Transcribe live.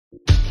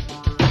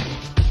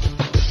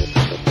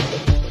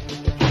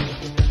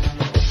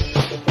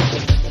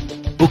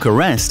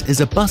Bucharest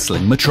is a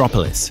bustling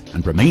metropolis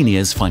and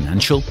Romania's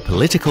financial,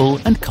 political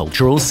and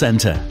cultural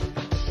centre.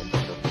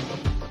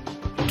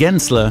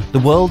 Gensler, the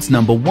world's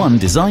 #1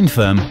 design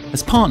firm,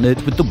 has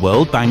partnered with the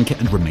World Bank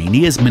and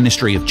Romania's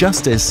Ministry of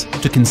Justice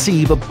to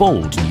conceive a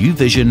bold new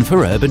vision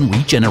for urban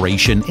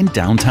regeneration in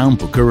downtown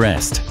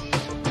Bucharest.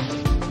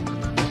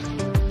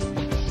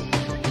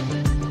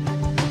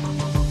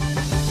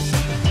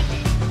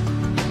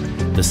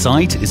 The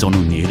site is on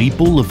Unirii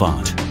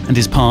Boulevard and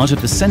is part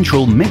of the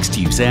central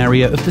mixed-use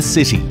area of the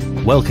city,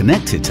 well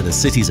connected to the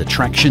city's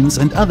attractions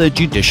and other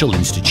judicial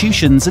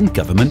institutions and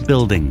government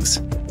buildings.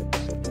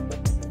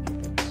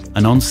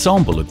 An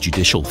ensemble of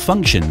judicial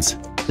functions,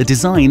 the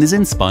design is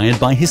inspired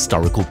by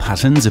historical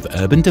patterns of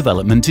urban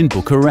development in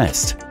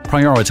Bucharest,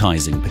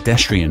 prioritizing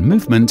pedestrian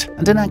movement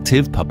and an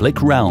active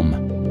public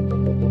realm.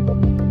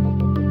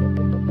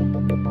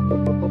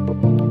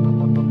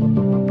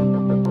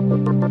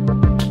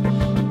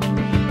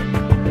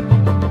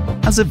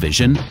 As a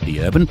vision, the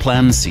urban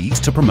plan seeks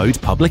to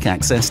promote public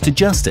access to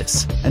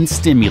justice and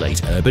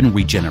stimulate urban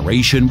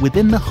regeneration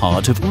within the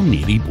heart of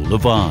Unirii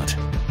Boulevard.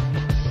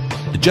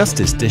 The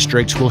Justice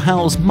District will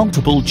house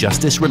multiple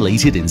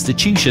justice-related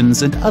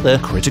institutions and other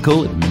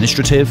critical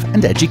administrative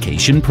and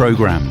education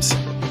programs.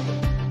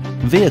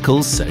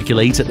 Vehicles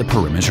circulate at the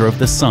perimeter of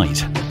the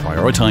site,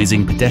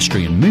 prioritizing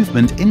pedestrian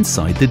movement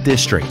inside the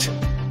district.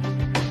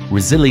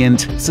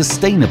 Resilient,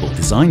 sustainable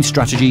design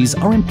strategies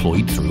are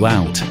employed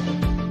throughout.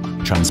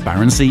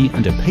 Transparency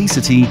and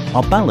opacity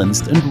are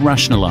balanced and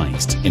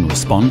rationalized in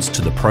response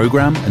to the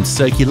program and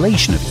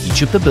circulation of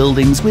each of the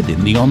buildings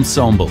within the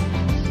ensemble.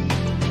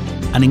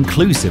 An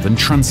inclusive and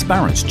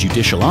transparent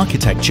judicial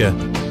architecture,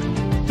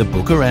 the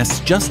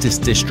Bucharest Justice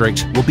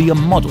District will be a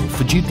model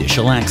for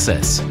judicial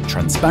access,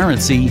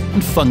 transparency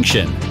and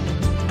function,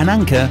 an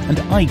anchor and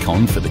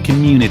icon for the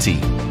community,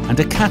 and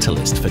a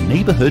catalyst for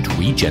neighborhood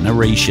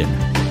regeneration.